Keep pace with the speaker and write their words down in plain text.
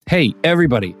Hey,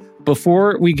 everybody.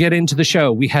 Before we get into the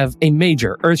show, we have a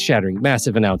major, earth-shattering,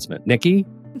 massive announcement. Nikki?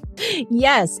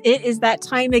 Yes, it is that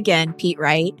time again, Pete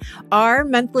Wright. Our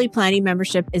monthly planning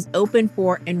membership is open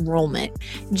for enrollment.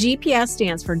 GPS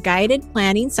stands for Guided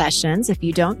Planning Sessions, if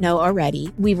you don't know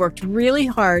already. We've worked really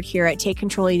hard here at Take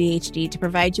Control ADHD to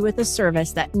provide you with a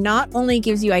service that not only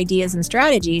gives you ideas and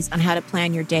strategies on how to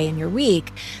plan your day and your week,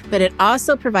 but it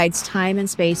also provides time and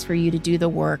space for you to do the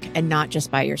work, and not just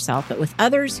by yourself, but with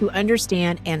others who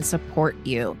understand and support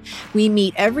you. We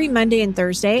meet every Monday and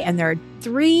Thursday, and there are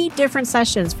 3 different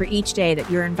sessions for each day that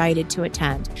you're invited to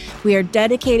attend. We are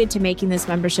dedicated to making this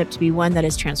membership to be one that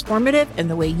is transformative in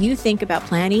the way you think about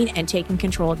planning and taking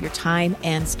control of your time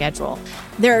and schedule.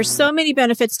 There are so many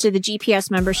benefits to the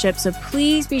GPS membership, so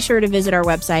please be sure to visit our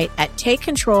website at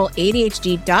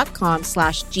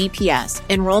takecontroladhd.com/GPS.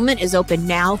 Enrollment is open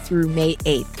now through May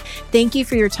 8th. Thank you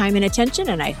for your time and attention,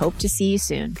 and I hope to see you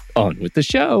soon. On with the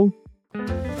show.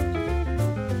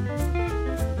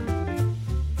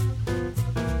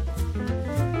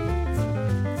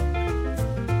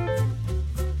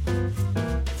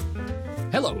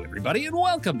 Hello, everybody, and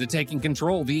welcome to Taking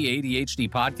Control, the ADHD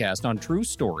podcast on True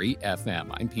Story FM.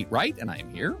 I'm Pete Wright, and I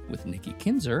am here with Nikki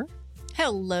Kinzer.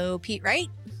 Hello, Pete Wright.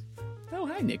 Oh,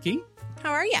 hi, Nikki.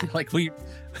 How are you?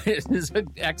 It is an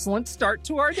excellent start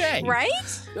to our day. Right?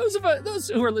 Those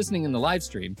who are listening in the live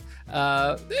stream,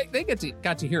 they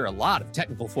got to hear a lot of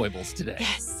technical foibles today.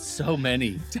 Yes. So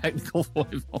many technical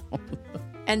foibles.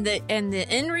 And the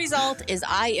end result is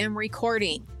I am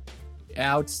recording.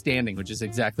 Outstanding, which is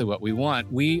exactly what we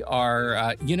want. We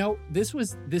are, this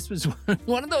was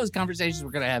one of those conversations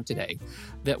we're going to have today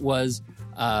that was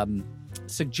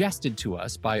suggested to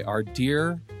us by our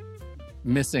dear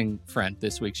missing friend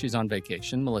this week. She's on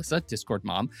vacation, Melissa, Discord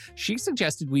mom. She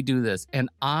suggested we do this, and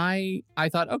I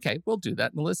thought, okay, we'll do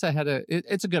that. Melissa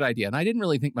it's a good idea, and I didn't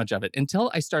really think much of it until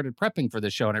I started prepping for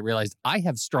the show, and I realized I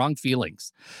have strong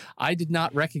feelings. I did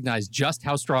not recognize just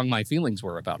how strong my feelings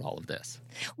were about all of this.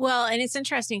 Well, and it's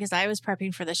interesting because I was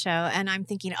prepping for the show, and I'm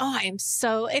thinking, I am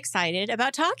so excited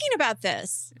about talking about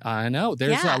this. I know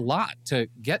there's a lot to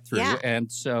get through,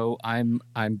 and so I'm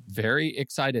very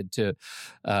excited to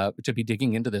be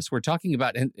digging into this. We're talking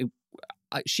about,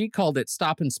 she called it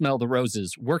 "Stop and Smell the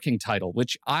Roses" working title,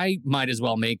 which I might as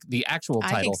well make the actual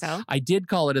title. I think so. I did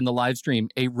call it in the live stream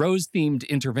a rose-themed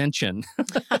intervention.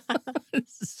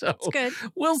 So that's good.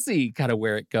 We'll see kind of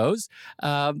where it goes.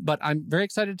 But I'm very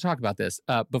excited to talk about this.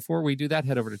 Before we do that,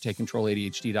 head over to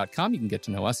takecontroladhd.com. You can get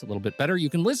to know us a little bit better. You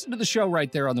can listen to the show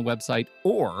right there on the website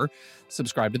or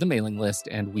subscribe to the mailing list,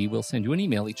 and we will send you an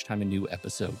email each time a new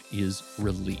episode is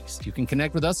released. You can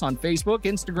connect with us on Facebook,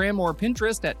 Instagram, or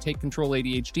Pinterest at Take Control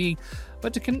ADHD.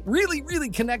 But to really, really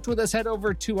connect with us, head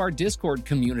over to our Discord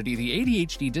community. The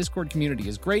ADHD Discord community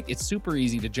is great. It's super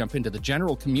easy to jump into the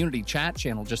general community chat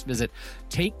channel. Just visit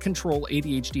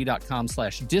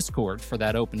takecontroladhd.com/Discord for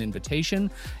that open invitation,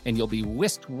 and you'll be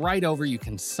whisked right over. You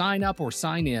can sign up or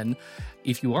sign in.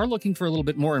 If you are looking for a little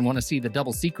bit more and want to see the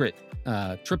double secret,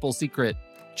 triple secret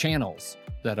channels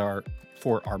that are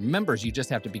for our members, you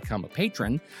just have to become a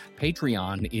patron.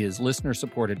 Patreon is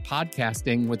listener-supported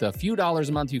podcasting. With a few dollars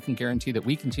a month, you can guarantee that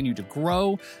we continue to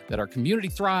grow, that our community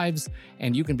thrives,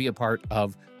 and you can be a part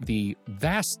of the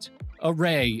vast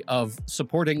array of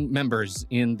supporting members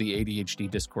in the ADHD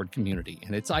Discord community.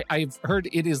 And I've heard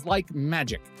it is like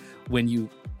magic. When you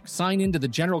sign into the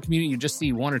general community, you just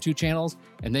see 1 or 2 channels,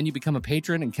 and then you become a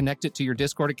patron and connect it to your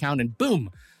Discord account, and boom,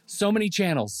 so many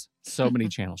channels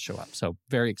show up. So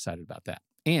very excited about that.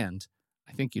 And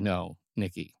I think you know,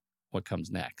 Nikki, what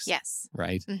comes next. Yes.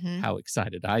 Right? Mm-hmm. How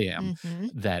excited I am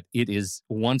that it is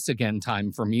once again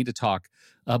time for me to talk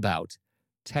about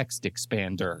Text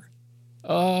Expander.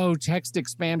 Oh, Text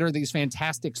Expander, these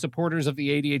fantastic supporters of the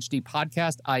ADHD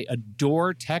podcast. I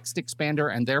adore Text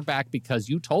Expander, and they're back because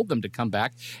you told them to come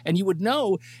back. And you would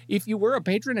know if you were a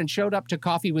patron and showed up to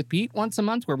Coffee with Pete once a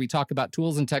month, where we talk about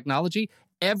tools and technology.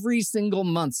 Every single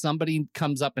month, somebody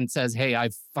comes up and says, hey, I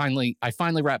finally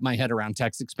wrapped my head around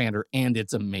Text Expander, and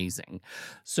it's amazing.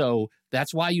 So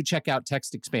that's why you check out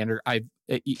Text Expander.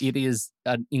 It is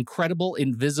an incredible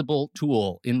invisible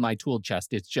tool in my tool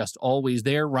chest. It's just always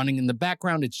there running in the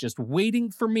background. It's just waiting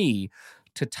for me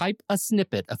to type a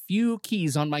snippet, a few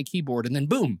keys on my keyboard, and then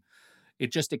boom,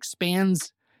 it just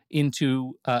expands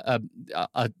into a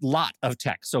lot of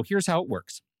text. So here's how it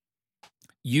works.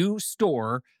 You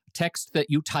store text that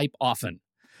you type often,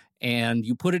 and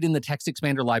you put it in the Text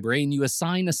Expander library, and you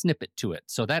assign a snippet to it.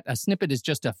 So that a snippet is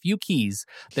just a few keys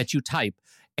that you type,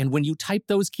 And when you type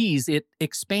those keys, it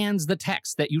expands the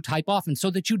text that you type often so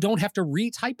that you don't have to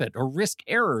retype it or risk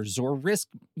errors or risk,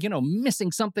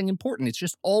 missing something important. It's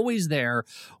just always there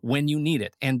when you need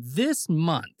it. And this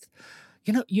month,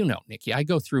 Nikki, I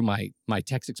go through my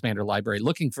text expander library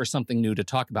looking for something new to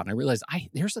talk about. And I realize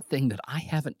there's a thing that I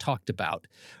haven't talked about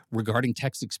regarding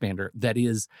text expander that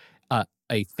is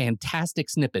a fantastic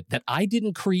snippet that I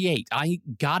didn't create. I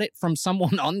got it from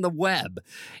someone on the web.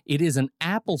 It is an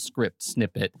AppleScript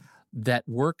snippet that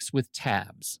works with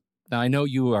tabs. Now, I know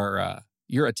you're a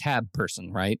tab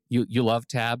person, right? You love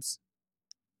tabs?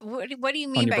 What do you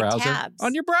mean by browser? Tabs?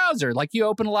 On your browser. Like you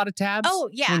open a lot of tabs? Oh,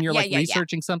 yeah. When you're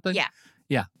researching something?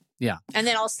 Yeah. And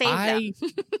then I'll save them.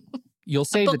 You'll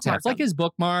save the tabs, like as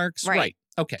bookmarks. Right.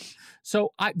 Okay.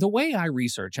 So the way I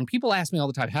research, and people ask me all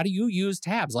the time, how do you use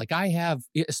tabs? Like I have,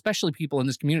 especially people in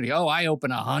this community, I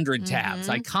open 100 tabs.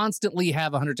 I constantly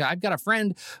have 100 tabs. I've got a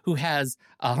friend who has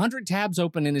 100 tabs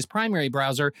open in his primary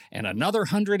browser and another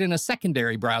 100 in a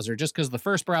secondary browser just because the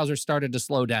first browser started to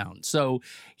slow down. So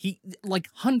he, like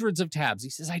hundreds of tabs. He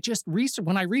says,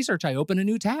 when I research, I open a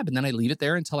new tab and then I leave it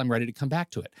there until I'm ready to come back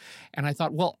to it. And I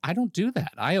thought, well, I don't do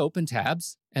that. I open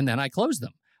tabs and then I close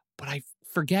them. But I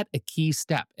forget a key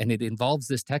step, and it involves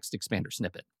this text expander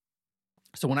snippet.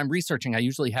 So when I'm researching, I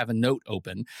usually have a note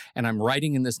open, and I'm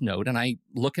writing in this note, and I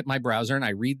look at my browser, and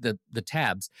I read the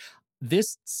tabs.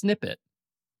 This snippet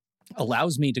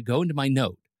allows me to go into my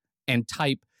note and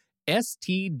type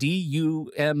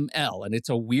STDUML, and it's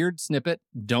a weird snippet.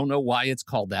 Don't know why it's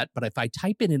called that, but if I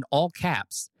type it in all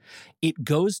caps, it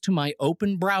goes to my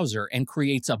open browser and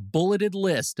creates a bulleted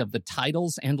list of the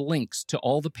titles and links to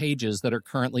all the pages that are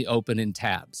currently open in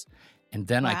tabs. And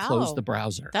then I close the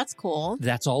browser. That's cool.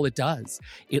 That's all it does.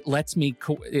 It lets me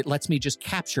just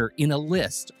capture in a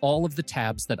list all of the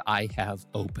tabs that I have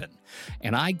open.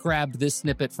 And I grabbed this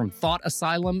snippet from Thought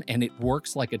Asylum, and it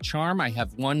works like a charm. I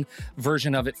have one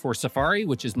version of it for Safari,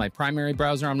 which is my primary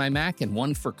browser on my Mac, and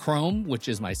one for Chrome, which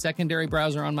is my secondary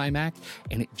browser on my Mac.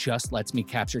 And it just lets me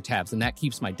capture tabs. And that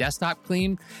keeps my desktop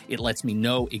clean. It lets me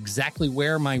know exactly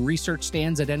where my research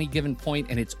stands at any given point,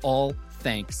 and it's all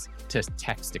thanks to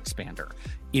Text Expander.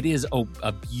 It is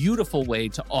a beautiful way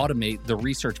to automate the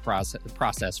research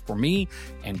process for me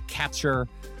and capture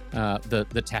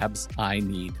the tabs I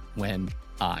need when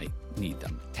I need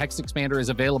them. Text Expander is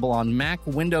available on Mac,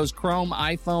 Windows, Chrome,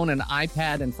 iPhone, and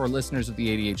iPad. And for listeners of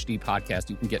the ADHD podcast,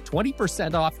 you can get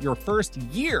 20% off your first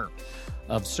year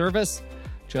of service.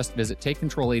 Just visit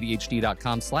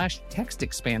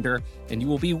takecontroladhd.com/textexpander, and you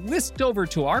will be whisked over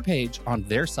to our page on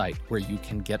their site where you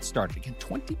can get started. Again,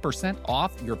 20%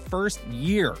 off your first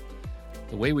year.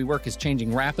 The way we work is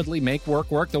changing rapidly. Make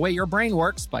work work the way your brain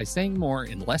works by saying more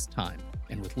in less time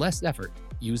and with less effort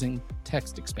using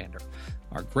Text Expander.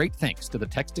 Our great thanks to the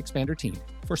Text Expander team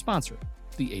for sponsoring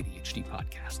the ADHD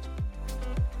podcast.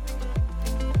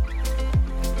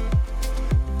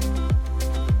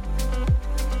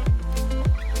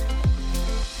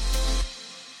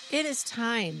 It is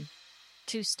time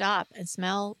to stop and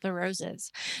smell the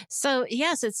roses. So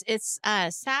yes, it's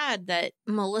sad that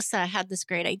Melissa had this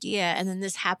great idea, and then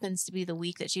this happens to be the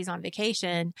week that she's on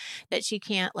vacation, that she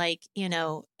can't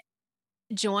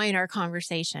join our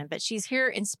conversation, but she's here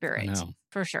in spirit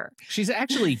for sure. She's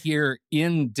actually here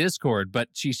in Discord, but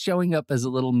she's showing up as a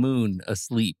little moon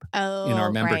asleep in our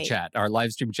member chat, our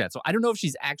live stream chat. So I don't know if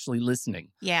she's actually listening.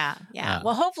 Yeah.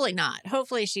 Well, hopefully not.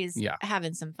 Hopefully she's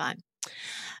having some fun.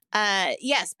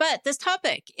 Yes, but this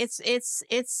topic, it's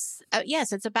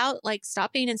about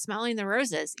stopping and smelling the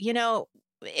roses.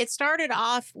 It started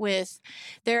off with,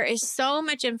 there is so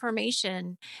much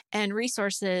information and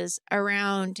resources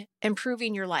around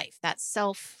improving your life, that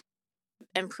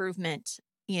self-improvement,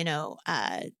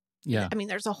 I mean,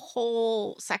 there's a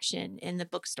whole section in the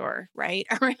bookstore, right,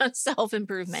 around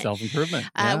self-improvement.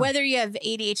 Whether you have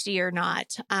ADHD or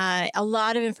not, a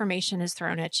lot of information is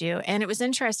thrown at you. And it was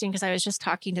interesting because I was just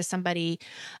talking to somebody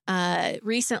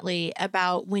recently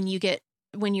about when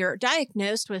you're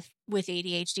diagnosed with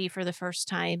ADHD for the first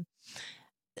time,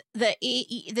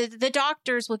 the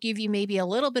doctors will give you maybe a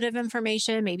little bit of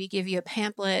information, maybe give you a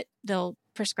pamphlet. They'll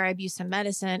prescribe you some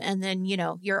medicine, and then,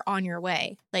 you're on your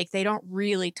way. Like, they don't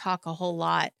really talk a whole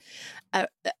lot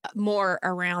more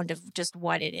around of just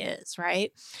what it is,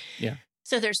 right? Yeah.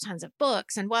 So there's tons of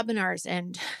books and webinars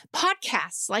and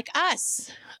podcasts like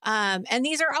us. And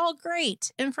these are all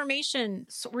great information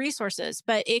resources,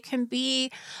 but it can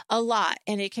be a lot,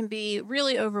 and it can be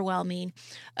really overwhelming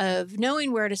of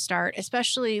knowing where to start,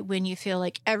 especially when you feel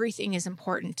like everything is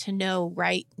important to know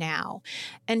right now.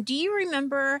 And do you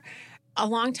remember a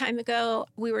long time ago,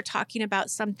 we were talking about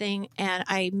something and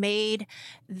I made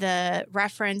the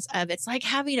reference of it's like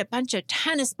having a bunch of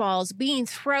tennis balls being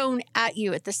thrown at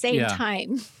you at the same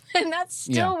time. And that's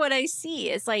still what I see.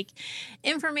 It's like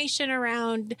information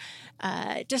around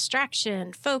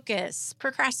distraction, focus,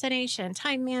 procrastination,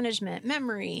 time management,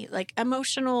 memory, like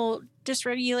emotional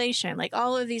dysregulation, like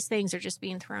all of these things are just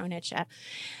being thrown at you.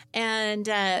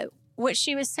 And what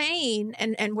she was saying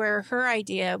and where her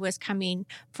idea was coming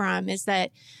from is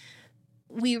that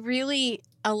we really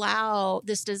allow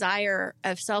this desire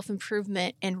of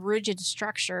self-improvement and rigid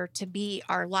structure to be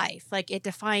our life. Like it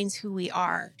defines who we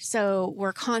are. So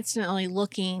we're constantly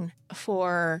looking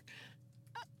for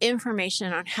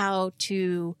information on how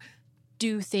to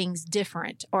do things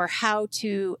different or how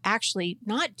to actually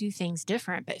not do things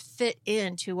different, but fit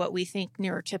into what we think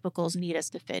neurotypicals need us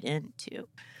to fit into.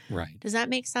 Right. Does that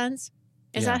make sense?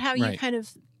 Is that how you kind of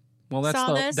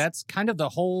saw this? That's kind of the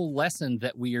whole lesson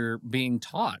that we are being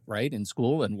taught, right, in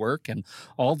school and work, and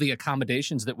all the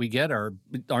accommodations that we get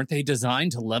aren't they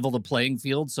designed to level the playing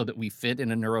field so that we fit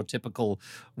in a neurotypical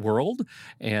world?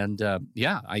 And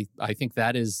I think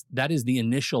that is the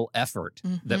initial effort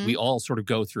that we all sort of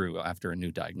go through after a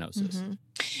new diagnosis.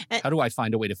 How do I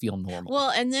find a way to feel normal?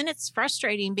 Well, and then it's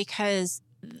frustrating because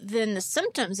then the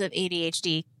symptoms of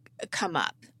ADHD come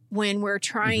up when we're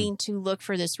trying to look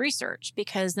for this research,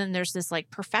 because then there's this like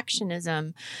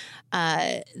perfectionism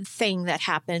thing that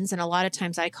happens. And a lot of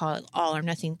times I call it all or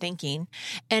nothing thinking.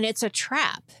 And it's a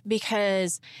trap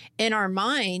because in our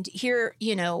mind here,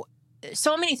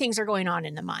 so many things are going on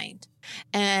in the mind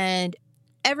and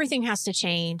everything has to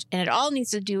change and it all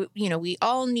needs to do, we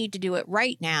all need to do it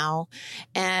right now.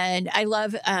 And I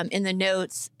love in the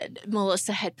notes,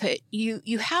 Melissa had put,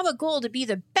 you have a goal to be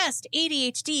the best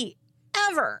ADHD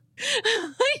ever.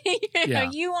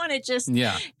 You want to just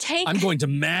take. I'm going to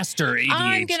master ADHD.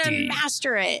 I'm going to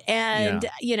master it. And,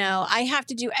 I have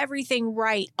to do everything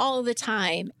right all the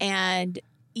time. And,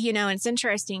 and it's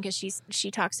interesting because she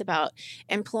talks about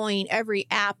employing every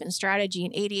app and strategy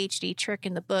and ADHD trick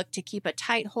in the book to keep a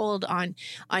tight hold on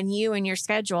you and your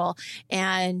schedule.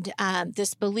 And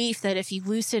this belief that if you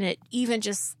loosen it even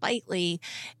just slightly,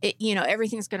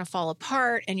 everything's going to fall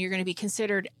apart and you're going to be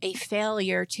considered a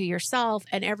failure to yourself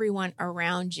and everyone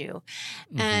around you.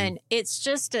 And it's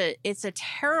a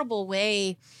terrible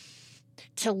way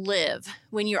to live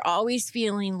when you're always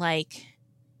feeling like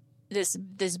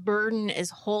this burden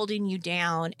is holding you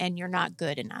down and you're not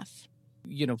good enough.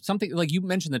 Something like you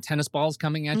mentioned the tennis balls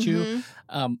coming at you.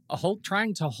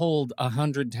 Trying to hold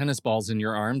 100 tennis balls in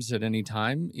your arms at any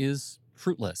time is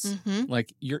fruitless.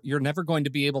 Like you're never going to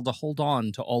be able to hold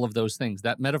on to all of those things.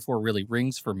 That metaphor really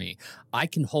rings for me. I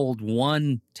can hold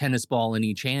one tennis ball in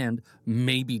each hand,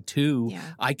 maybe two. Yeah.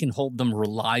 I can hold them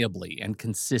reliably and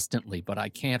consistently, but I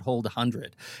can't hold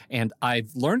 100. And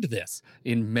I've learned this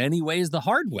in many ways the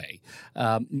hard way.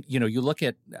 You look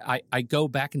at, I go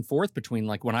back and forth between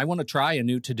like when I want to try a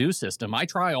new to-do system, I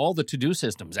try all the to-do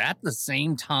systems at the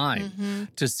same time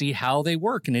to see how they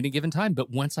work in any given time. But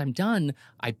once I'm done,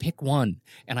 I pick one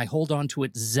and I hold on to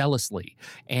it zealously.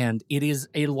 And it is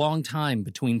a long time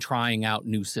between trying out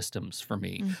new systems for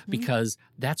me because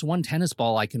that's one tennis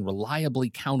ball I can reliably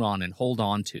count on and hold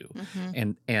on to.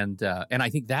 And I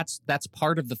think that's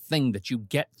part of the thing that you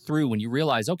get through when you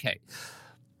realize, okay,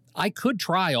 I could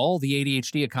try all the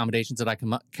ADHD accommodations that I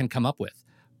can come up with,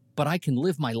 but I can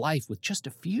live my life with just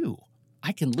a few.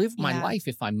 I can live my life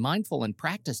if I'm mindful and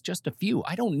practice just a few.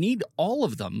 I don't need all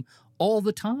of them all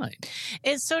the time.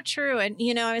 It's so true. And,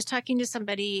 I was talking to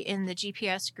somebody in the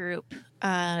GPS group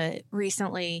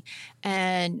recently,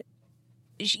 and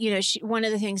one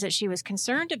of the things that she was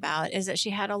concerned about is that she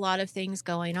had a lot of things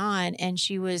going on and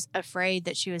she was afraid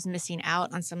that she was missing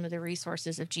out on some of the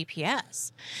resources of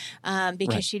GPS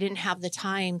because she didn't have the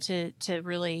time to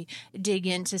really dig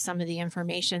into some of the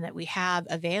information that we have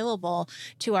available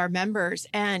to our members.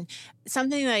 And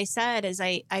something that I said is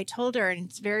I told her, and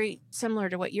it's very similar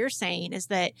to what you're saying, is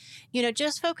that,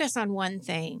 just focus on one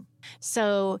thing.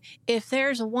 So if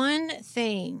there's one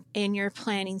thing in your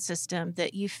planning system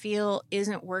that you feel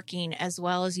isn't working as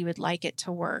well as you would like it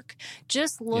to work,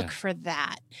 just look for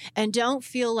that. And don't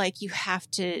feel like you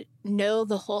have to know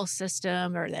the whole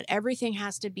system or that everything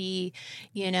has to be,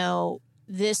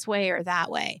 this way or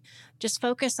that way. Just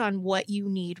focus on what you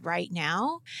need right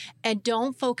now and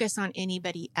don't focus on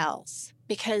anybody else,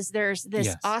 because there's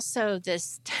this also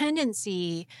this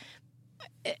tendency.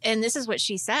 And this is what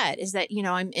she said, is that,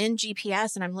 I'm in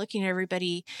GPS and I'm looking at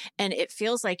everybody and it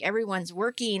feels like everyone's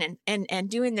working and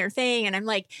doing their thing. And I'm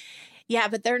like, Yeah,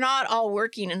 but they're not all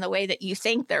working in the way that you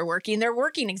think they're working. They're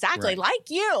working exactly like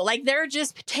you. Like they're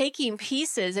just taking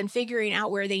pieces and figuring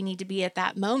out where they need to be at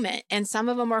that moment. And some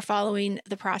of them are following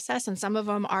the process and some of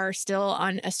them are still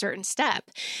on a certain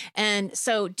step. And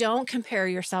so don't compare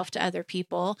yourself to other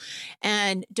people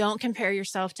and don't compare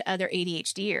yourself to other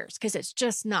ADHDers because it's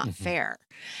just not fair.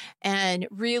 And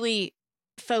really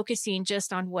focusing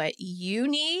just on what you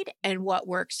need and what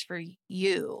works for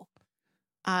you.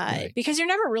 Because you're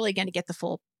never really going to get the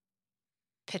full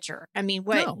picture. I mean,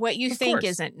 what you think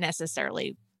isn't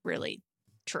necessarily really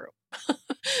true.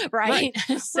 Right.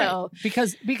 So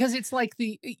because it's like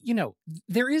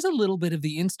there is a little bit of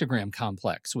the Instagram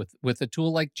complex with a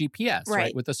tool like GPS,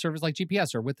 right? With a service like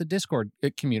GPS or with the Discord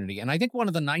community. And I think one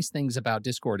of the nice things about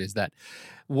Discord is that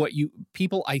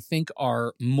people I think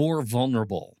are more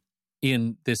vulnerable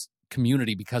in this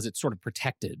community because it's sort of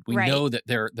protected. We know that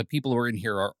the people who are in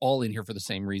here are all in here for the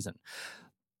same reason.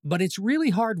 But it's really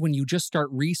hard when you just start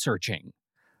researching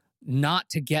not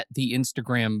to get the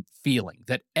Instagram feeling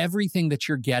that everything that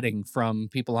you're getting from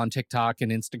people on TikTok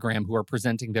and Instagram who are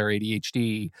presenting their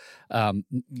ADHD,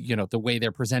 the way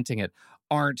they're presenting it,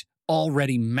 aren't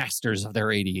already masters of their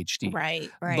ADHD. Right.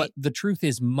 But the truth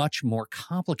is much more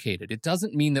complicated. It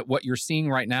doesn't mean that what you're seeing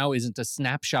right now isn't a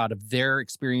snapshot of their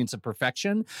experience of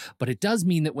perfection, but it does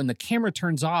mean that when the camera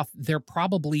turns off, they're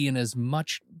probably in as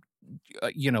much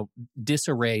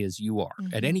disarray as you are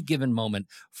at any given moment,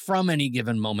 from any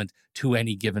given moment to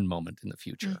any given moment in the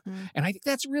future. And I think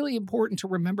that's really important to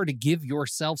remember, to give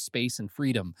yourself space and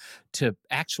freedom to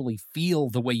actually feel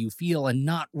the way you feel and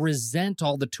not resent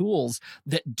all the tools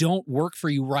that don't work for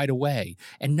you right away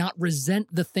and not resent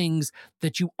the things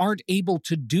that you aren't able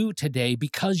to do today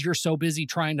because you're so busy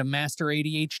trying to master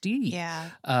ADHD. Yeah.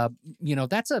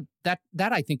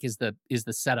 That I think is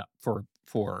the setup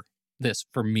for this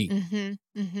for me.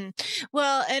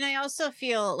 Well, and I also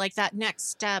feel like that next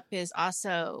step is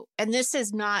also, and this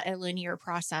is not a linear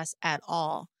process at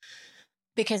all,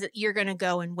 because you're going to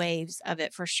go in waves of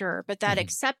it for sure, but that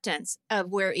acceptance of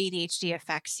where ADHD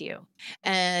affects you.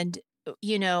 And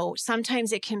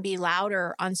sometimes it can be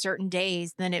louder on certain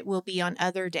days than it will be on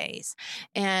other days.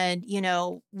 And,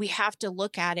 we have to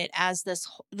look at it as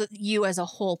you as a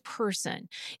whole person.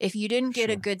 If you didn't get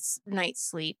a good night's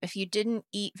sleep, if you didn't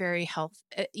eat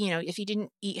if you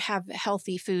didn't have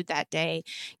healthy food that day,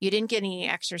 you didn't get any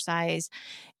exercise,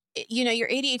 your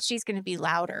ADHD is going to be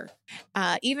louder,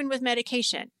 even with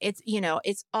medication.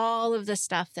 It's all of the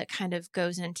stuff that kind of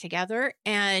goes in together.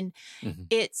 And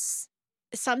it's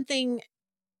something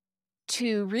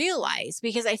to realize,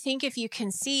 because I think if you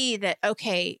can see that,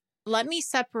 okay, let me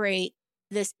separate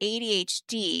this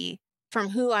ADHD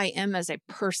from who I am as a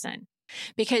person,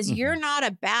 because you're not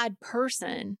a bad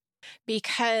person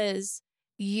because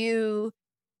you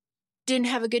didn't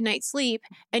have a good night's sleep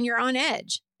and you're on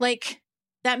edge. Like,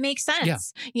 that makes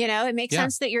sense. It makes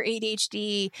sense that your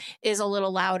ADHD is a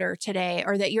little louder today,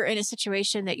 or that you're in a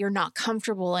situation that you're not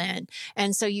comfortable in.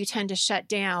 And so you tend to shut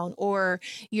down, or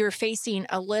you're facing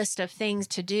a list of things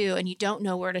to do and you don't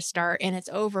know where to start and it's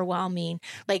overwhelming.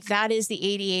 Like, that is the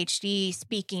ADHD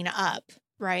speaking up.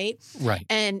 Right.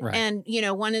 And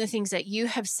one of the things that you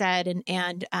have said,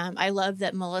 and I love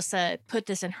that Melissa put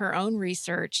this in her own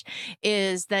research,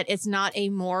 is that it's not a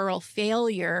moral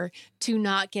failure to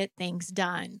not get things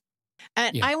done.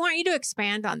 And I want you to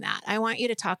expand on that. I want you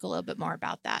to talk a little bit more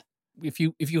about that. If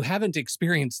you haven't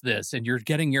experienced this and you're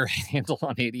getting your handle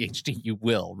on ADHD, you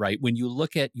will, right? When you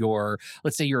look at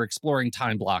let's say you're exploring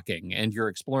time blocking and you're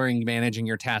exploring managing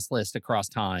your task list across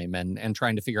time and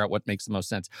trying to figure out what makes the most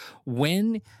sense.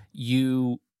 When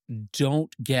you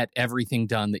don't get everything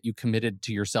done that you committed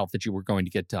to yourself that you were going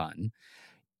to get done,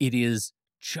 it is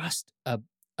just a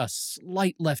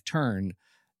slight left turn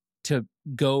to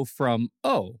go from,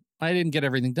 oh, I didn't get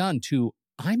everything done, to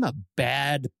I'm a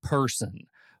bad person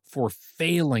for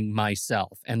failing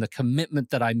myself and the commitment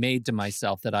that I made to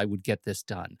myself that I would get this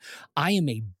done. I am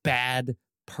a bad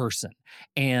person.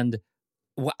 And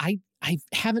I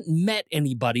haven't met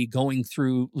anybody going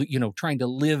through, trying to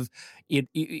live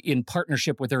in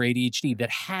partnership with their ADHD that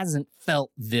hasn't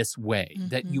felt this way,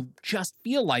 that you just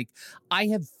feel like I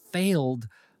have failed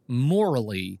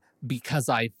morally because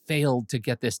I failed to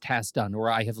get this task done, or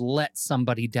I have let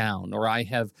somebody down, or I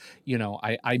have,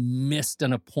 I missed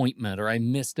an appointment, or I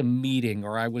missed a meeting,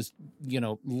 or I was,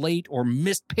 late, or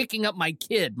missed picking up my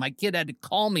kid. My kid had to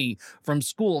call me from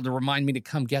school to remind me to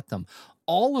come get them.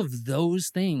 All of those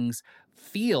things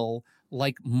feel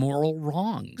like moral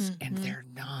wrongs. And they're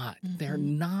not. They're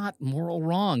not moral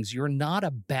wrongs. You're not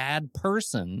a bad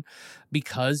person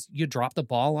because you dropped the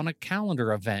ball on a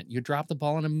calendar event. You dropped the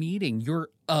ball on a meeting. You're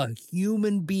a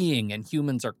human being, and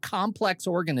humans are complex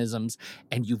organisms,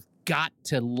 and you've got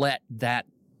to let that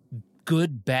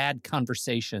good, bad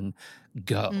conversation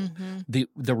go.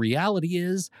 The reality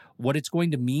is, what it's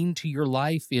going to mean to your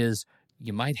life is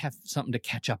you might have something to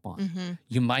catch up on.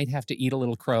 You might have to eat a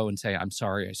little crow and say, I'm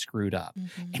sorry, I screwed up.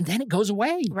 And then it goes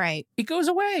away. Right. It goes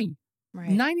away. Right.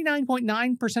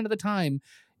 99.9% of the time,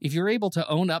 if you're able to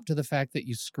own up to the fact that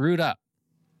you screwed up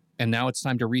and now it's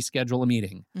time to reschedule a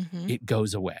meeting, it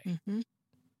goes away.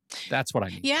 That's what I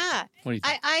mean. Yeah. What do you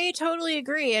think? I totally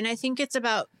agree. And I think it's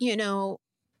about,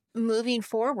 moving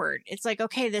forward. It's like,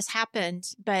 okay, this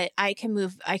happened, but I can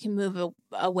move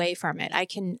away from it. I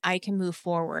can move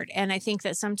forward. And I think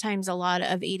that sometimes a lot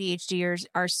of ADHDers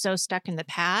are so stuck in the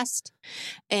past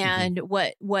and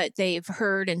what they've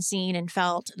heard and seen and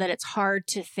felt, that it's hard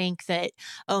to think that,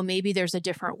 oh, maybe there's a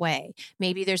different way.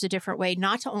 Maybe there's a different way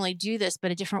not to only do this,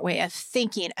 but a different way of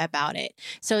thinking about it.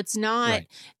 So it's not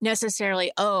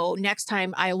necessarily, oh, next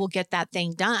time I will get that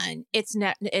thing done. It's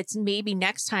maybe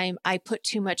next time I put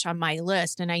too much on my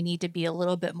list and I need to be a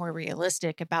little bit more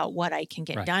realistic about what I can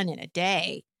get done in a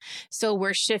day. So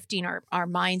we're shifting our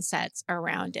mindsets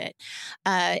around it.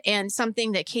 And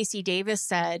something that Casey Davis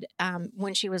said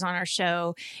when she was on our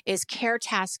show is care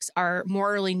tasks are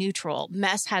morally neutral.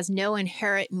 Mess has no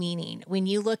inherent meaning. When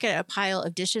you look at a pile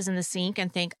of dishes in the sink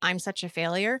and think, I'm such a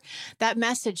failure, that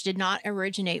message did not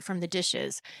originate from the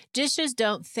dishes. Dishes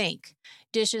don't think.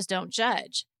 Dishes don't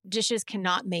judge. Dishes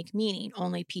cannot make meaning.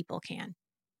 Only people can.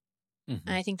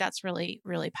 And I think that's really,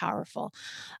 really powerful.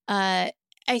 I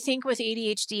think with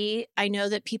ADHD, I know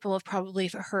that people have probably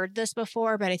heard this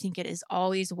before, but I think it is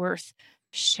always worth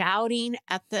shouting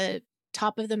at the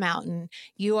top of the mountain.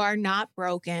 You are not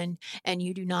broken and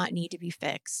you do not need to be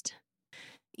fixed.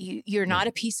 You're not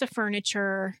a piece of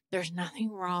furniture. There's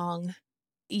nothing wrong.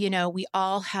 We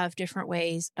all have different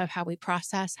ways of how we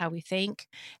process, how we think,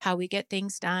 how we get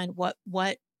things done, what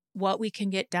we can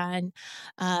get done.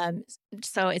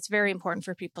 So it's very important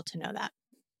for people to know that.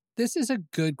 This is a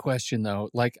good question, though.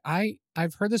 Like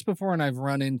I've heard this before, and I've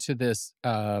run into this,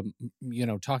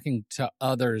 talking to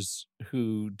others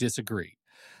who disagree,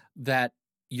 that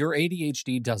your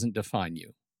ADHD doesn't define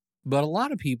you. But a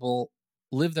lot of people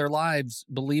live their lives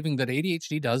believing that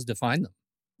ADHD does define them,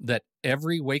 that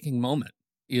every waking moment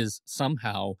is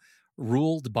somehow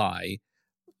ruled by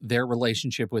their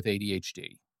relationship with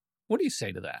ADHD. What do you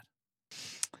say to that?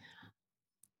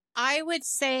 I would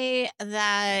say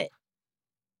that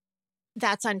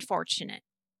that's unfortunate.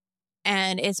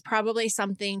 And it's probably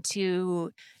something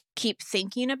to keep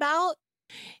thinking about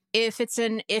if it's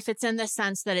in the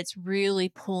sense that it's really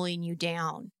pulling you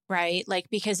down, right? Like,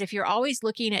 because if you're always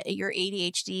looking at your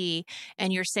ADHD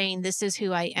and you're saying, this is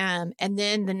who I am, and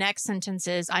then the next sentence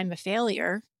is, I'm a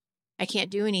failure, I can't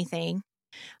do anything,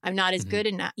 I'm not as good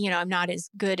enough, I'm not as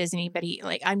good as anybody,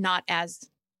 like I'm not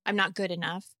good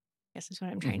enough, I guess is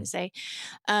what I'm trying to say.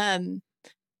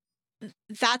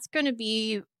 That's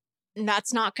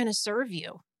not going to serve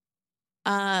you.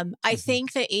 I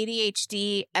think that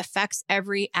ADHD affects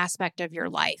every aspect of your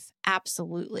life.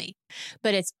 Absolutely.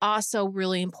 But it's also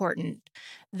really important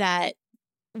that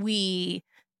we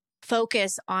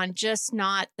focus on just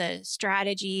not the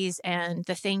strategies and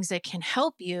the things that can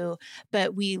help you,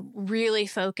 but we really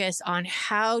focus on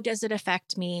how does it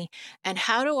affect me and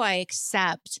how do I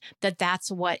accept that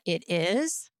that's what it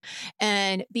is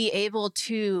and be able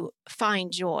to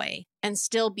find joy and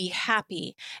still be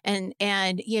happy. And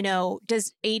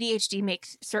does ADHD make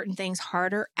certain things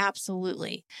harder?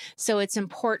 Absolutely. So it's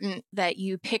important that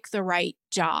you pick the right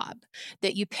job,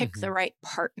 that you pick the right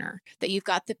partner, that you've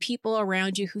got the people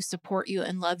around you who support you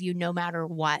and love you no matter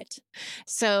what.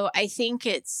 So I think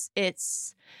it's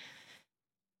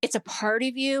a part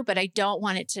of you, but I don't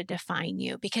want it to define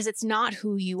you because it's not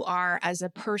who you are as a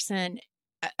person,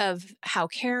 of how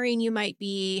caring you might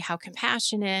be, how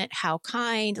compassionate, how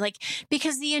kind,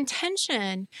 because the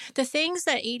intention, the things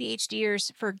that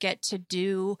ADHDers forget to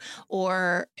do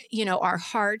or, are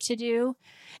hard to do,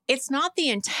 it's not the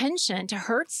intention to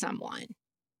hurt someone.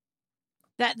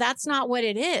 That's not what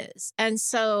it is. And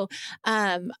so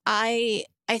I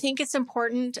think it's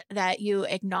important that you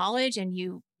acknowledge and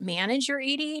you manage your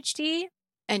ADHD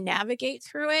and navigate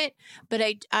through it. But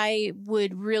I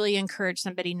would really encourage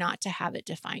somebody not to have it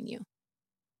define you.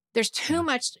 There's too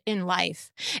much in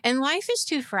life, and life is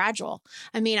too fragile.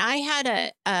 I mean, I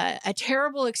had a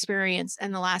terrible experience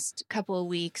in the last couple of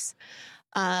weeks.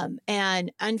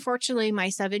 And unfortunately, my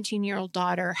 17-year-old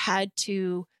daughter had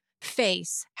to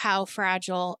face how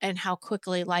fragile and how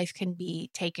quickly life can be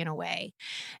taken away.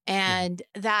 And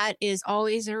that is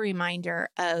always a reminder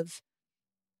of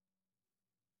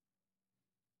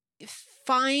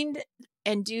find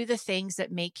and do the things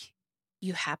that make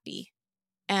you happy.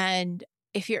 And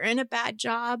if you're in a bad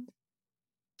job,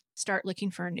 start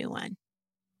looking for a new one.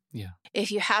 Yeah.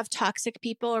 If you have toxic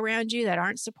people around you that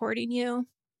aren't supporting you,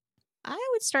 I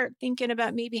would start thinking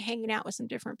about maybe hanging out with some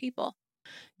different people.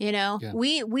 You know, Yeah.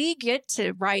 we get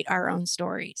to write our own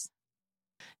stories.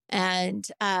 And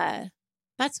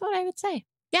that's what I would say.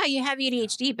 Yeah, you have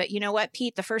ADHD, but you know what,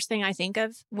 Pete? The first thing I think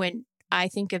of when I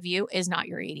think of you is not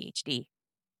your ADHD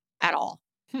at all.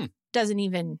 Doesn't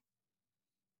even,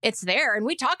 it's there. And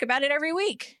we talk about it every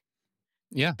week.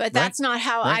 Yeah. But that's not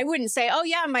how I wouldn't say, oh,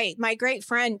 yeah, my great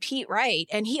friend, Pete Wright.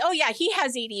 And he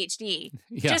has ADHD.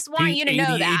 Yeah. Just want you to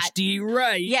know that. ADHD,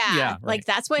 right. Yeah. Like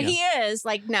that's what he is.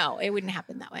 Like, no, it wouldn't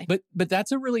happen that way. But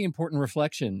that's a really important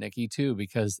reflection, Nikki, too,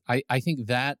 because I think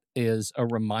that is a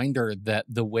reminder that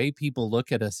the way people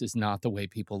look at us is not the way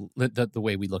the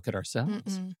way we look at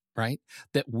ourselves. Right?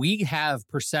 That we have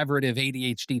perseverative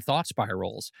ADHD thought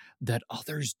spirals that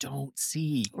others don't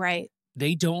see. Right.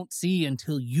 They don't see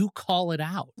until you call it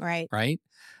out. Right. Right.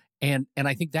 And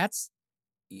I think that's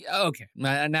okay.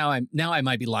 Now I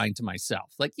might be lying to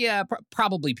myself. Like, yeah,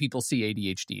 probably people see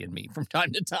ADHD in me from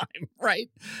time to time. Right.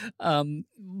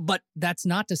 But that's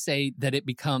not to say that it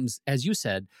becomes, as you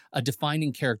said, a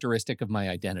defining characteristic of my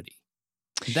identity.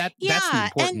 That's the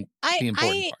important part.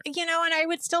 You know, and I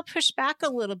would still push back a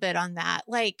little bit on that.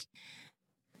 Like,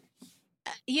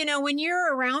 you know, when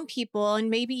you're around people and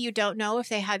maybe you don't know if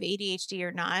they have ADHD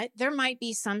or not, there might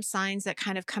be some signs that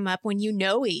kind of come up when you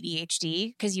know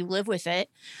ADHD because you live with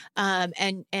it,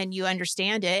 and you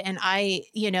understand it. And I,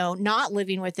 you know, not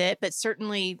living with it, but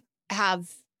certainly have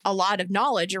a lot of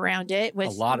knowledge around it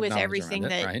with everything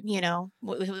that, you know,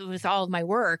 with all of my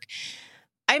work.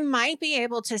 I might be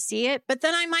able to see it, but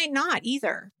then I might not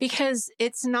either because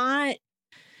it's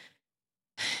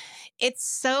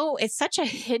such a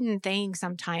hidden thing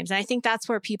sometimes. And I think that's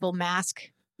where people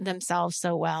mask themselves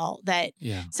so well that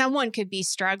someone could be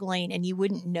struggling and you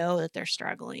wouldn't know that they're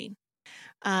struggling.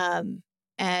 And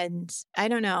I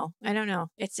don't know.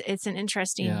 It's an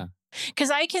interesting, because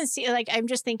I can see, like, I'm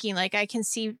just thinking, like, I can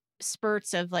see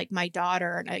spurts of like my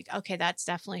daughter and like, okay, that's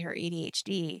definitely her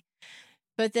ADHD.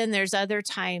 But then there's other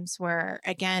times where,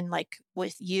 again, like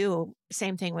with you,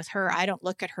 same thing with her. I don't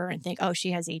look at her and think, oh,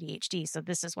 she has ADHD, so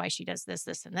this is why she does this,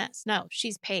 this, and this. No,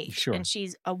 she's Paige, and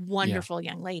she's a wonderful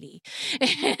young lady.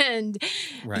 And,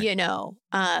 you know,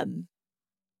 but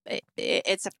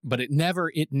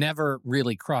it never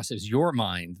really crosses your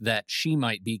mind that she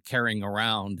might be carrying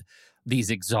around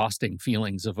these exhausting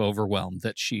feelings of overwhelm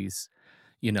that she's,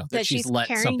 you know, that she's let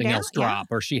something else drop,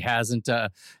 or she hasn't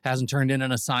turned in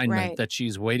an assignment, that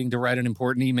she's waiting to write an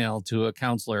important email to a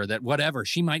counselor, that whatever,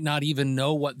 she might not even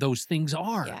know what those things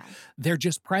are. Yeah. They're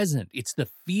just present. It's the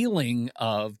feeling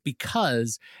of,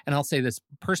 because, and I'll say this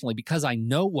personally, because I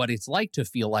know what it's like to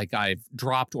feel like I've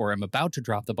dropped or am about to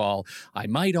drop the ball, I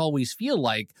might always feel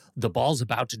like the ball's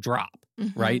about to drop.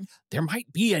 Right? There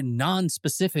might be a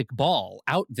non-specific ball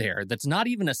out there that's not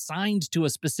even assigned to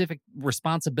a specific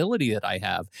responsibility that I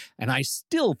have, and I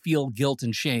still feel guilt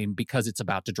and shame because it's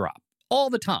about to drop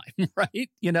all the time, right?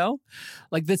 You know?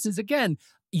 Like, this is, again,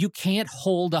 you can't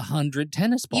hold 100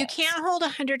 tennis balls. You can't hold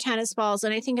 100 tennis balls.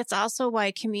 And I think it's also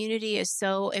why community is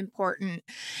so important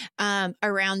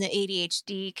around the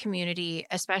ADHD community,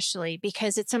 especially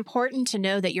because it's important to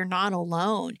know that you're not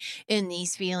alone in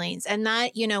these feelings. And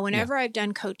that, you know, whenever I've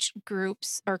done coach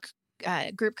groups or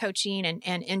group coaching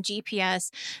and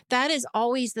GPS, that is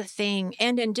always the thing.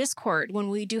 And in Discord, when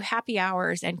we do happy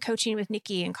hours and coaching with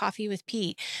Nikki and coffee with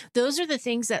Pete, those are the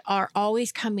things that are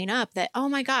always coming up that, oh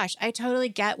my gosh, I totally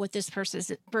get what this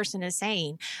person is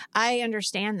saying. I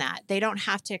understand that. They don't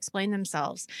have to explain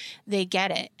themselves. They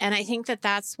get it. And I think that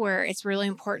that's where it's really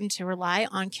important to rely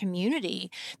on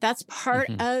community. That's part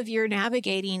of your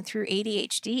navigating through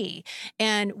ADHD.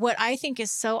 And what I think is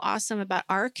so awesome about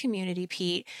our community,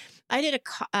 Pete, I did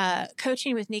a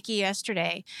coaching with Nikki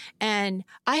yesterday, and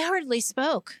I hardly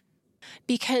spoke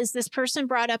because this person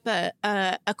brought up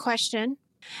a question,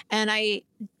 and I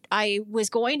was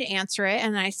going to answer it,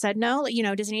 and I said, no, you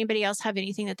know, does anybody else have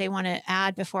anything that they want to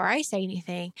add before I say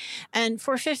anything? And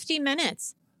for 50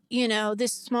 minutes, you know,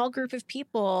 this small group of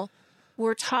people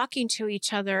were talking to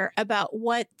each other about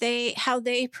how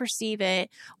they perceive it.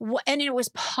 And it was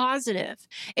positive.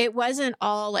 It wasn't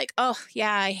all like, oh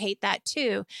yeah, I hate that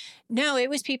too. No, it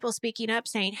was people speaking up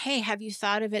saying, hey, have you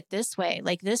thought of it this way?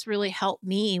 Like, this really helped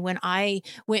me when I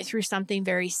went through something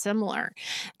very similar.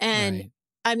 And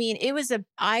I mean,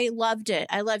 I loved it.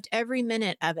 I loved every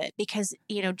minute of it because,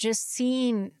 just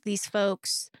seeing these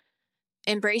folks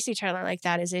embrace each other like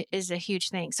that is a huge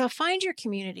thing. So find your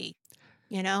community,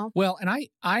 Well, and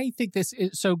I think this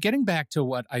is, so getting back to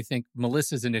what I think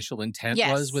Melissa's initial intent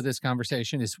was with this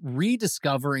conversation is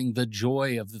rediscovering the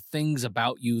joy of the things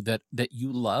about you that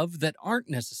you love that aren't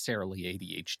necessarily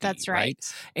ADHD. That's right.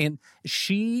 And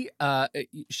she wrote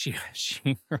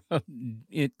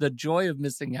The Joy of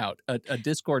Missing Out, a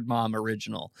Discord Mom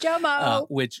original. JOMO.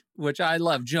 Which I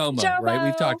love. JOMO, right?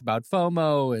 We've talked about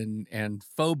FOMO and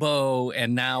FOBO,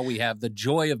 and now we have The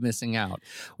Joy of Missing Out,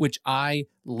 which I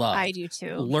love. I do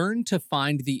too. Learn to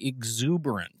find the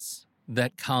exuberance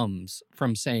that comes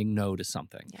from saying no to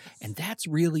something. Yes. And that's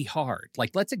really hard.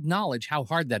 Like, let's acknowledge how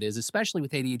hard that is, especially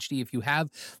with ADHD. If you have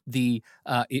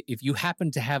if you happen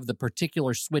to have the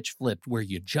particular switch flipped where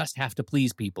you just have to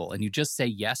please people and you just say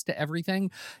yes to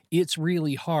everything, it's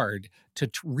really hard to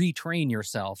retrain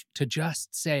yourself to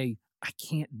just say, I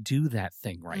can't do that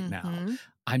thing right now.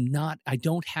 I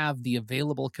don't have the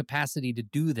available capacity to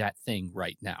do that thing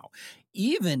right now.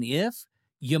 Even if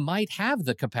you might have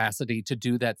the capacity to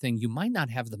do that thing, you might not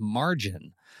have the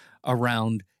margin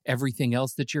around everything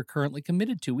else that you're currently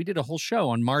committed to. We did a whole show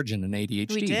on margin and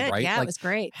ADHD, we did. right? Yeah, it was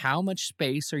great. How much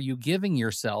space are you giving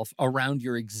yourself around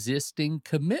your existing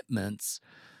commitments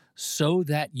so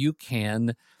that you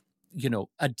can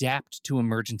adapt to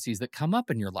emergencies that come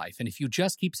up in your life? And if you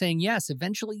just keep saying yes,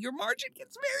 eventually your margin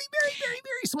gets very, very, very,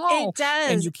 very small. It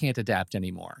does. And you can't adapt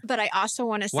anymore. But I also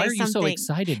want to say something. Why are you something.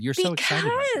 so excited? You're so excited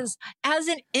right now. Because as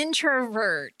an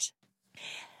introvert,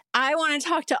 I want to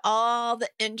talk to all the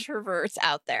introverts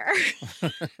out there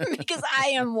because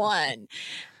I am one.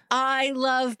 I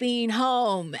love being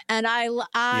home, and I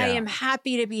am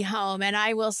happy to be home, and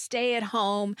I will stay at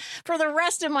home for the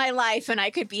rest of my life, and I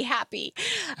could be happy.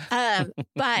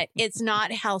 But it's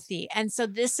not healthy. And so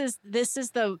this is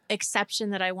the exception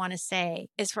that I want to say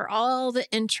is for all the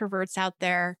introverts out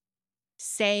there,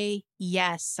 say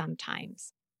yes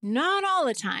sometimes. Not all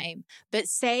the time, but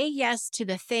say yes to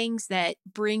the things that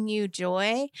bring you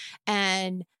joy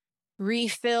and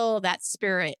refill that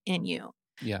spirit in you.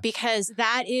 Yeah. Because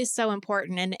that is so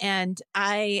important. And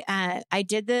I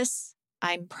did this.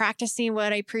 I'm practicing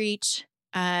what I preach.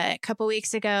 A couple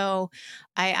weeks ago,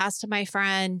 I asked my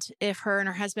friend if her and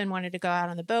her husband wanted to go out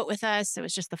on the boat with us. It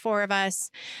was just the four of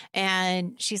us.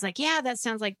 And she's like, yeah, that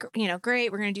sounds like,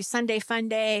 great. We're going to do Sunday fun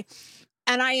day.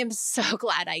 And I am so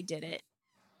glad I did it.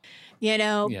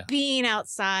 Being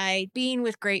outside, being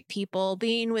with great people,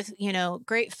 being with,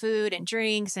 great food and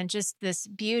drinks and just this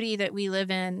beauty that we live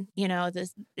in,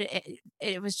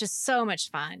 it was just so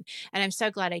much fun. And I'm so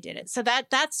glad I did it. So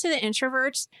that's to the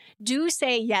introverts. Do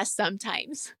say yes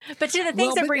sometimes, but to the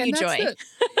things that bring you joy.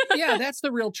 That's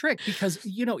the real trick because,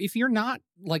 if you're not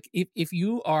like, if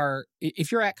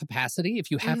you're at capacity, if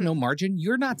you have no margin,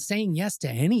 you're not saying yes to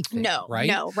anything. No, right?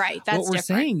 No, right. That's what we're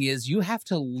different. saying is you have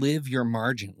to live your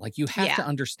margin. Like you have to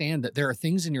understand that there are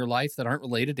things in your life that aren't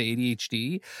related to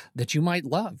ADHD that you might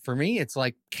love. For me, it's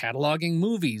like cataloging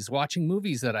movies, watching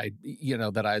movies that I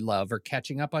love, or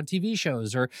catching up on TV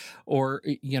shows, or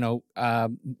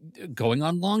going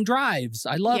on long drives.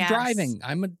 I love driving.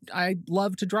 I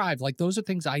love to drive. Like those are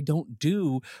things I don't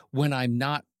do when I'm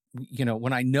not,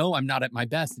 when I know I'm not at my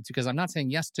best. It's because I'm not saying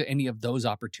yes to any of those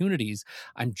opportunities.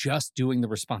 I'm just doing the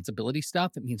responsibility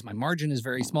stuff. It means my margin is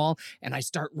very small and I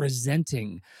start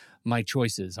resenting my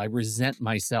choices. I resent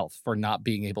myself for not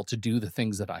being able to do the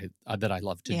things that I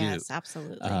love to do. Yes,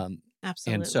 absolutely.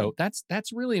 Absolutely. And so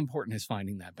that's really important, is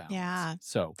finding that balance. Yeah.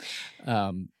 So,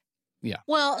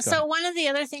 Well, so one of the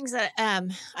other things that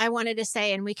I wanted to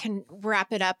say, and we can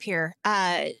wrap it up here.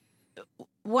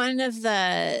 One of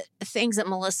the things that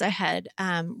Melissa had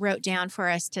wrote down for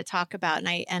us to talk about,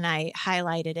 and I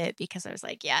highlighted it because I was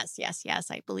like, yes,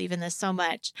 I believe in this so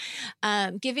much.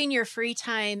 Giving your free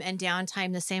time and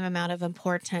downtime the same amount of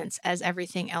importance as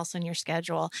everything else on your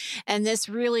schedule. And this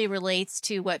really relates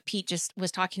to what Pete just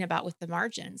was talking about with the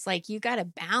margins. Like you got to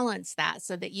balance that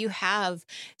so that you have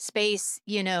space,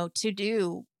 to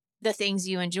do the things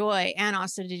you enjoy and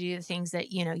also to do the things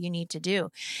that, you need to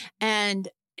do. And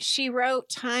she wrote,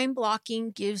 time blocking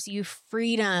gives you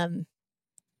freedom.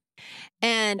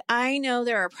 And I know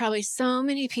there are probably so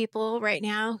many people right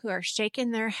now who are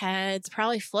shaking their heads,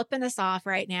 probably flipping us off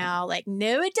right now. Like,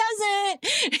 no, it doesn't.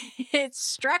 It's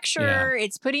structure. Yeah.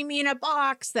 It's putting me in a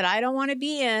box that I don't want to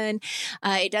be in.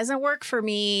 It doesn't work for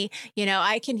me.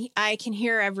 I can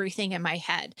hear everything in my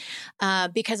head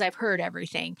because I've heard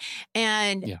everything.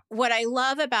 And what I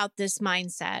love about this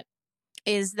mindset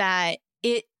is that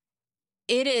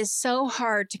it is so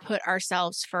hard to put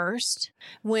ourselves first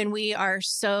when we are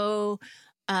so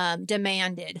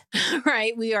demanded,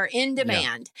 right? We are in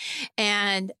demand.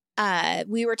 Yeah. And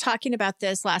we were talking about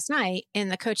this last night in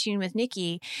the coaching with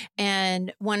Nikki.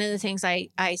 And one of the things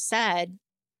I said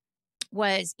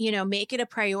was, make it a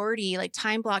priority, like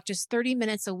time block just 30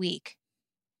 minutes a week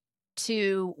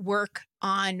to work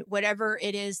on whatever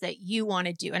it is that you want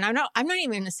to do. And I'm not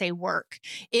even going to say work.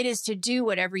 It is to do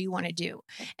whatever you want to do.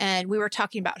 And we were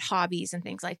talking about hobbies and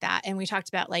things like that. And we talked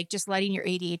about like just letting your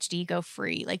ADHD go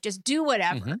free, like just do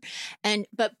whatever.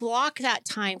 But block that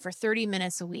time for 30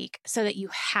 minutes a week so that you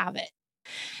have it.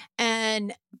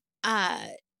 And,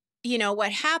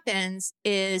 what happens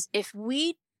is if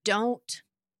we don't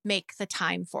make the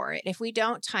time for it, if we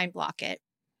don't time block it,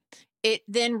 it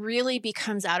then really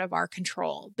becomes out of our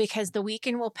control because the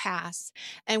weekend will pass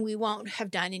and we won't have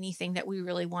done anything that we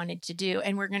really wanted to do.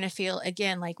 And we're going to feel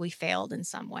again like we failed in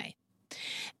some way.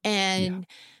 And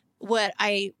what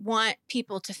I want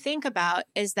people to think about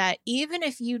is that even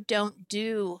if you don't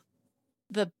do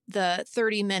the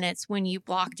 30 minutes when you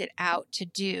blocked it out to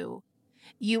do,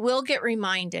 you will get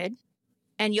reminded.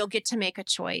 And you'll get to make a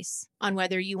choice on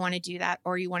whether you want to do that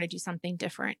or you want to do something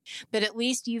different. But at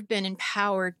least you've been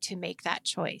empowered to make that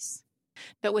choice.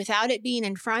 But without it being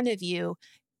in front of you,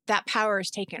 that power is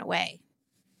taken away.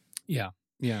 Yeah.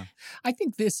 Yeah. I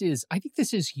think this is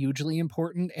hugely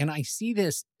important. And I see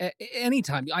this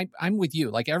anytime I'm with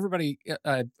you, like everybody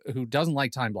who doesn't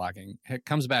like time blocking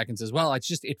comes back and says, well,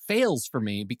 it fails for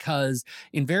me because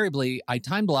invariably I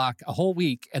time block a whole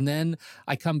week and then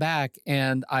I come back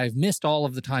and I've missed all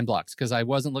of the time blocks because I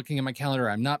wasn't looking at my calendar.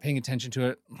 I'm not paying attention to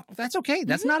it. That's okay.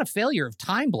 That's not a failure of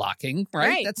time blocking,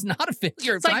 right? That's not a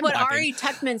failure of time blocking. It's like what Ari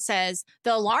Tuckman says,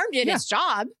 the alarm did its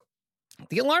job.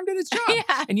 The alarm did its job.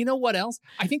 Yeah. And you know what else?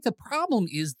 I think the problem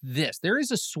is this. There is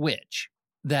a switch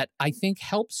that I think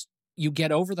helps you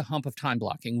get over the hump of time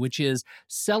blocking, which is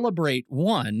celebrate,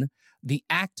 one, the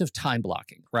act of time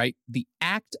blocking, right? The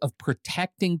act of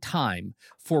protecting time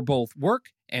for both work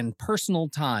and personal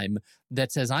time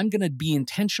that says, I'm going to be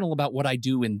intentional about what I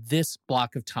do in this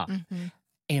block of time.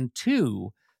 And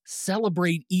two,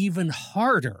 celebrate even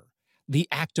harder the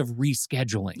act of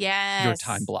rescheduling your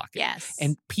time blocking. Yes.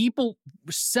 And people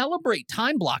celebrate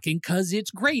time blocking because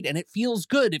it's great and it feels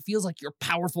good. It feels like you're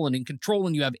powerful and in control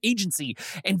and you have agency.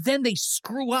 And then they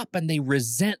screw up and they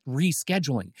resent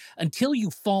rescheduling. Until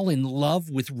you fall in love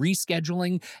with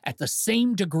rescheduling at the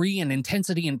same degree and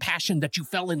intensity and passion that you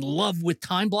fell in love with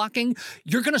time blocking,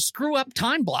 you're going to screw up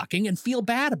time blocking and feel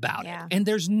bad about it. And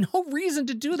there's no reason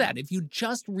to do that. If you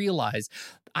just realize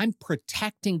I'm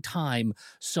protecting time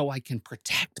so I can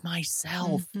protect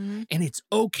myself. And it's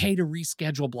okay to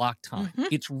reschedule block time.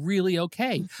 It's really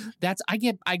okay. I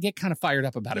get kind of fired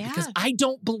up about it because I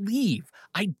don't believe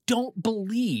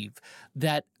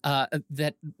that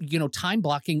time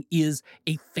blocking is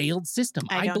a failed system.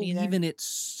 I believe in it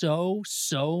so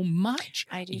much.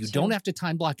 I do You too. don't have to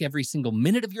time block every single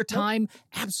minute of your time.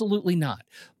 Absolutely not.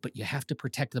 But you have to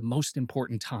protect the most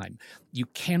important time. You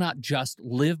cannot just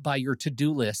live by your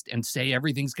to-do list and say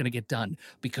everything's going to get done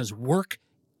because work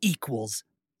equals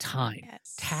time.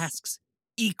 Tasks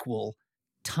equal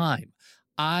time.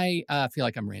 I feel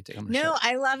like I'm ranting. No,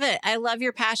 I love it. I love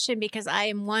your passion because I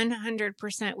am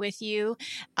 100% with you.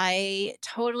 I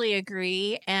totally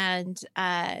agree. And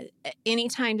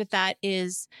anytime that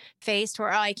is faced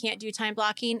where, I can't do time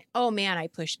blocking, oh man, I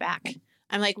push back.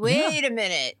 I'm like, wait a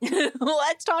minute.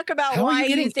 Let's talk about How why are you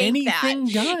getting you think anything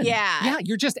that. done? Yeah.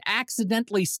 You're just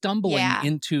accidentally stumbling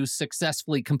into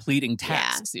successfully completing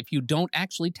tasks if you don't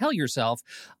actually tell yourself,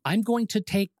 I'm going to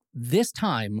take this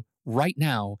time right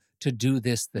now to do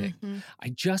this thing. I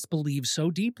just believe so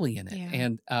deeply in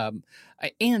it.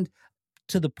 And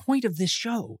to the point of this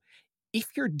show,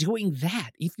 if you're doing that,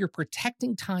 if you're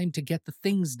protecting time to get the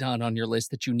things done on your list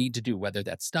that you need to do, whether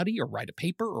that's study or write a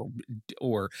paper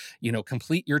or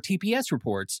complete your TPS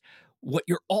reports, what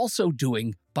you're also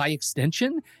doing by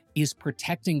extension is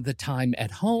protecting the time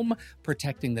at home,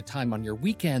 protecting the time on your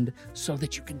weekend so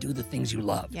that you can do the things you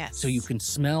love. So you can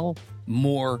smell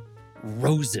more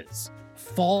roses.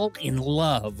 Fall in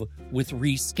love with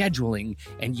rescheduling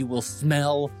and you will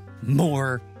smell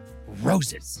more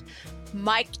roses.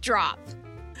 Mic drop.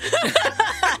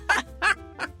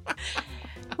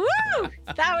 Woo!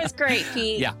 That was great,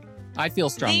 Pete. Yeah, I feel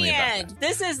strongly about that.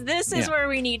 This is where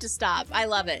we need to stop. I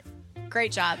love it.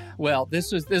 Great job. Well,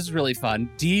 this is really fun.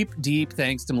 Deep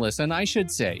thanks to Melissa. And I should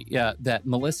say, that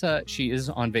Melissa, she is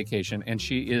on vacation and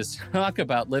she is talk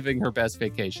about living her best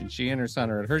vacation. She and her son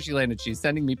are at Hersheyland and she's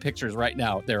sending me pictures right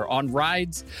now. They're on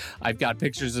rides. I've got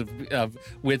pictures of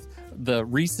with the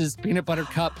Reese's peanut butter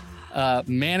cup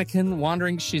Mannequin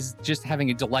wandering. She's just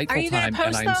having a delightful time. Are you time.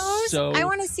 going to post those? I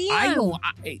want to see them.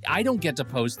 I don't get to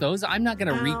post those. I'm not going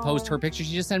to repost her pictures.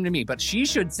 She just sent them to me. But she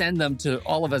should send them to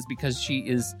all of us because she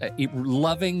is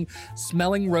loving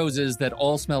smelling roses that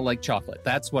all smell like chocolate.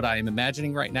 That's what I am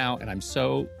imagining right now. And I'm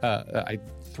so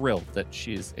thrilled that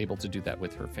she is able to do that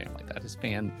with her family. That is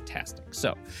fantastic.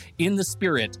 So, in the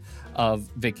spirit of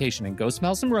vacationing, go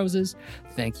smell some roses.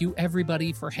 Thank you,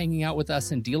 everybody, for hanging out with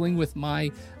us and dealing with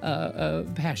my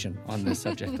passion on this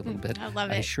subject a little bit. I love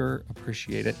it. I sure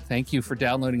appreciate it. Thank you for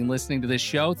downloading and listening to this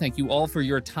show. Thank you all for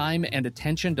your time and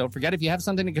attention. Don't forget, if you have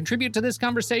something to contribute to this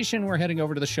conversation, we're heading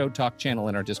over to the Show Talk channel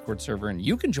in our Discord server, and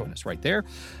you can join us right there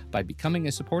by becoming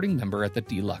a supporting member at the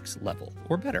deluxe level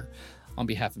or better. On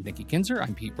behalf of Nikki Kinzer,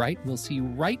 I'm Pete Wright. We'll see you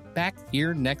right back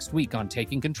here next week on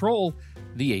Taking Control,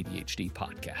 the ADHD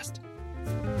podcast.